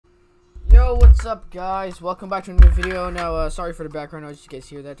Yo, what's up, guys? Welcome back to another video. Now, sorry for the background noise. You guys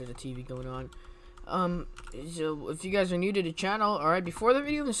hear that? There's a TV going on. So if you guys are new to the channel, alright, before the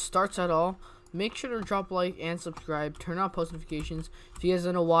video starts at all, make sure to drop a like and subscribe. Turn on post notifications. If you guys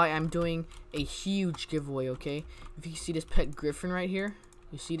don't know why, I'm doing a huge giveaway, okay? If you see this pet griffin right here,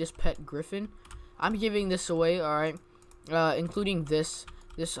 you see this pet griffin? I'm giving this away, alright? Including this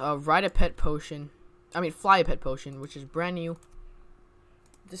ride a pet potion. Fly a pet potion, which is brand new.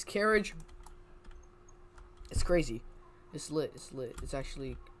 This carriage, it's crazy. It's lit. It's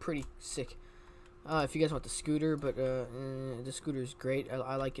actually pretty sick. If you guys want the scooter, but the scooter is great.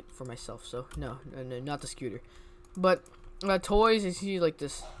 I like it for myself. So no, not the scooter. But toys, you see like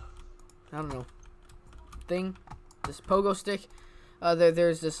this, I don't know, thing, this pogo stick.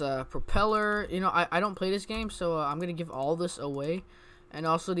 There's this propeller. You know, I don't play this game, so I'm gonna give all this away, and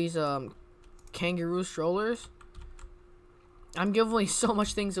also these kangaroo strollers. I'm giving away so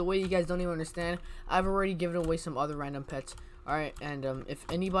much things away you guys don't even understand. I've already given away some other random pets. Alright, and if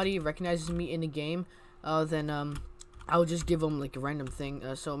anybody recognizes me in the game, then I'll just give them like a random thing.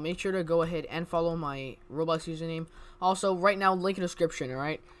 So make sure to go ahead and follow my Roblox username. Also, right now, link in the description,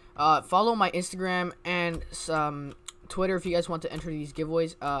 alright? Follow my Instagram and Twitter if you guys want to enter these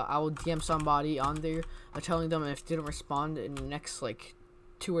giveaways. I will DM somebody on there telling them if they didn't respond in the next like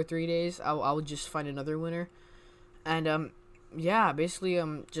 2 or 3 days, I will just find another winner. And yeah, basically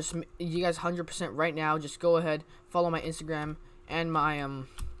just you guys 100% right now, just go ahead, follow my Instagram and my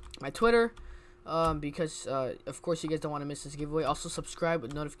my Twitter, because of course you guys don't want to miss this giveaway. Also subscribe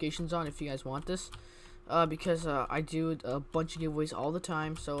with notifications on if you guys want this, because I do a bunch of giveaways all the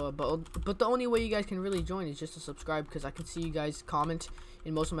time. So but the only way you guys can really join is just to subscribe, because I can see you guys comment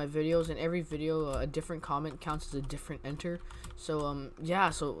in most of my videos, and every video a different comment counts as a different enter. So yeah,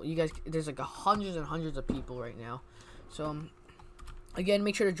 so you guys, there's like hundreds and hundreds of people right now. So again,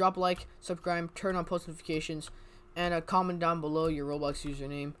 make sure to drop a like, subscribe, turn on post notifications, and comment down below your Roblox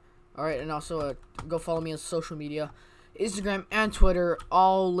username. Alright, and also go follow me on social media, Instagram and Twitter,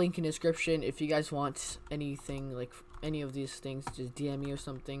 all link in the description. If you guys want anything, like any of these things, just DM me or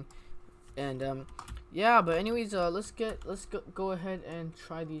something. And yeah, but anyways, let's go ahead and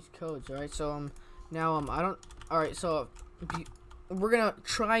try these codes. Alright, so now alright, so we're gonna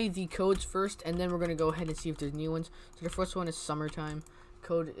try the codes first, and then we're gonna go ahead and see if there's new ones. So the first one is summertime.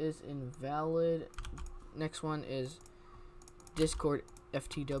 Code is invalid. Next one is Discord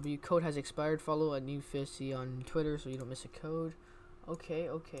FTW. Code has expired. Follow a new Fissy on Twitter so you don't miss a code. Okay,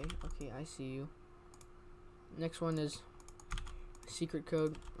 I see you. Next one is secret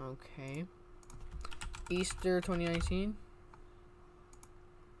code. Okay. Easter 2019.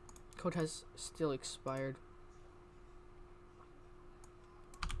 Code has still expired.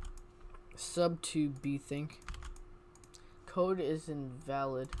 Sub to B think. Code is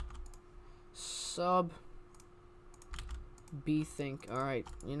invalid. Sub B think. Alright,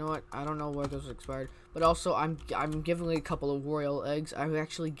 you know what? I don't know where those expired. But also I'm giving away a couple of royal eggs. I've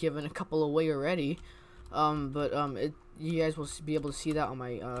actually given a couple away already. You guys will be able to see that on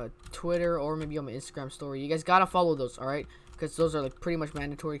my Twitter or maybe on my Instagram story. You guys gotta follow those, alright? Because those are like pretty much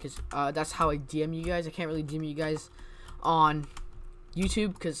mandatory, because that's how I DM you guys. I can't really DM you guys on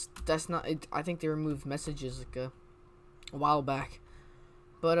YouTube, because that's not it. I think they removed messages like a while back.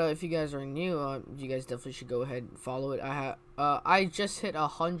 But if you guys are new, you guys definitely should go ahead and follow it. I just hit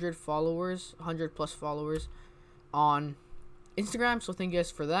 100 followers, 100 plus followers on Instagram, so thank you guys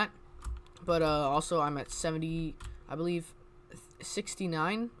for that. But also I'm at 70, I believe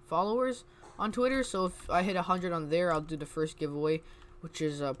 69 followers on Twitter. So if I hit 100 on there, I'll do the first giveaway, which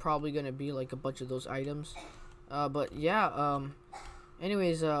is probably gonna be like a bunch of those items. But yeah,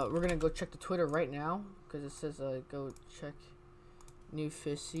 anyways, we're gonna go check the Twitter right now, because it says go check new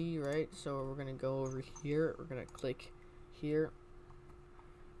Fissy, right? So we're gonna go over here. We're gonna click here.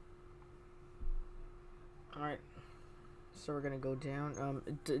 Alright, so we're gonna go down.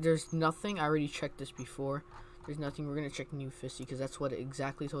 There's nothing. I already checked this before. There's nothing. We're gonna check new Fissy, because that's what it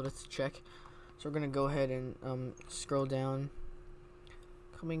exactly told us to check. So we're gonna go ahead and scroll down.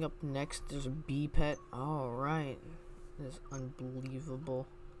 Coming up next, there's a bee pet. Alright. This is unbelievable.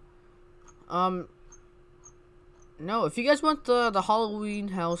 No, if you guys want the Halloween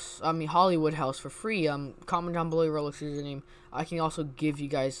house, Hollywood house for free, comment down below your Roblox username. I can also give you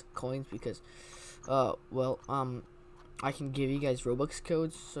guys coins, because I can give you guys Robux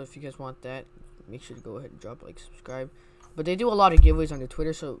codes. So if you guys want that, make sure to go ahead and drop a like, subscribe. But they do a lot of giveaways on their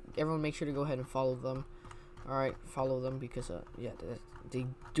Twitter, so everyone make sure to go ahead and follow them. Alright, follow them, because yeah, they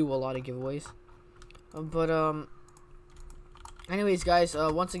do a lot of giveaways. Anyways, guys,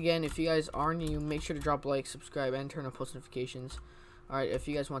 once again, if you guys are new, make sure to drop a like, subscribe, and turn on post notifications. Alright, if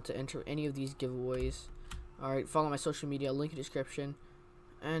you guys want to enter any of these giveaways. Alright, follow my social media, link in the description.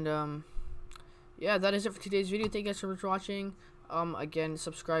 And yeah, that is it for today's video. Thank you guys so much for watching. Again,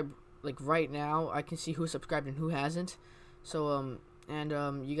 subscribe like right now. I can see who subscribed and who hasn't. So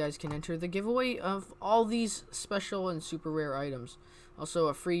you guys can enter the giveaway of all these special and super rare items. Also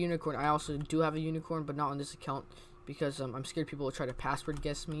a free unicorn. I also do have a unicorn, but not on this account because I'm scared people will try to password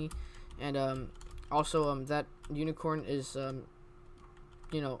guess me. And also that unicorn is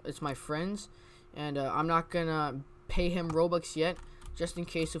you know, it's my friend's, and I'm not gonna pay him Robux yet, just in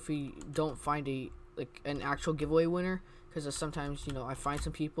case if we don't find an actual giveaway winner, because sometimes, you know, I find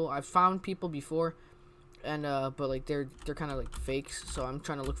some people. I've found people before, and but like they're kind of like fakes, so I'm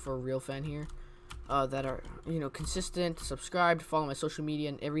trying to look for a real fan here that are, you know, consistent, subscribed, follow my social media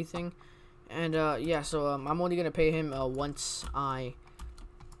and everything. And yeah, so I'm only gonna pay him once I'm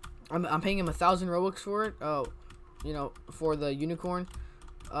paying him 1,000 Robux for it, you know, for the unicorn.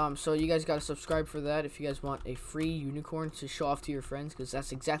 So you guys gotta subscribe for that if you guys want a free unicorn to show off to your friends, because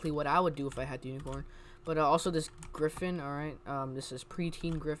that's exactly what I would do if I had the unicorn. But also this Griffin, alright, this is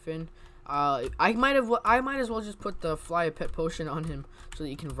preteen Griffin. I might as well just put the fly a pet potion on him so that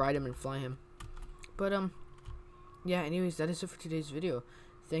you can ride him and fly him. But yeah, anyways, that is it for today's video.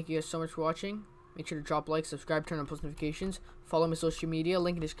 Thank you guys so much for watching. Make sure to drop like, subscribe, turn on post notifications, follow my social media,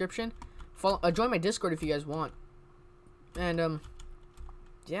 link in the description. Join my Discord if you guys want. And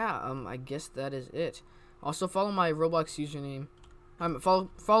yeah, I guess that is it. Also follow my Roblox username.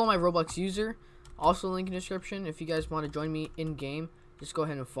 Follow my Roblox user. Also link in the description. If you guys want to join me in game, just go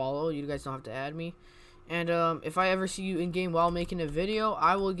ahead and follow. You guys don't have to add me. And if I ever see you in game while making a video,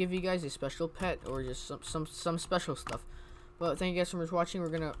 I will give you guys a special pet or just some special stuff. But thank you guys so much for watching. We're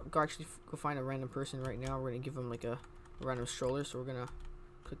gonna actually go find a random person right now. We're gonna give them like a random stroller. So we're gonna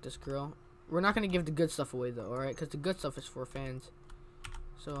click this girl. We're not gonna give the good stuff away though, alright? Because the good stuff is for fans.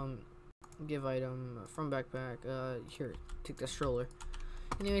 So give item from backpack. Here, take the stroller.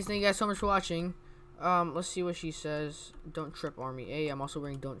 Anyways, thank you guys so much for watching. Let's see what she says. Don't trip, Army A. I'm also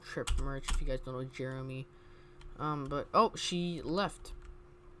wearing Don't Trip merch if you guys don't know Jeremy. But oh, she left.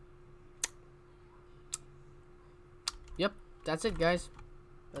 Yep, that's it, guys.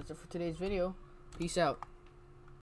 That's it for today's video. Peace out.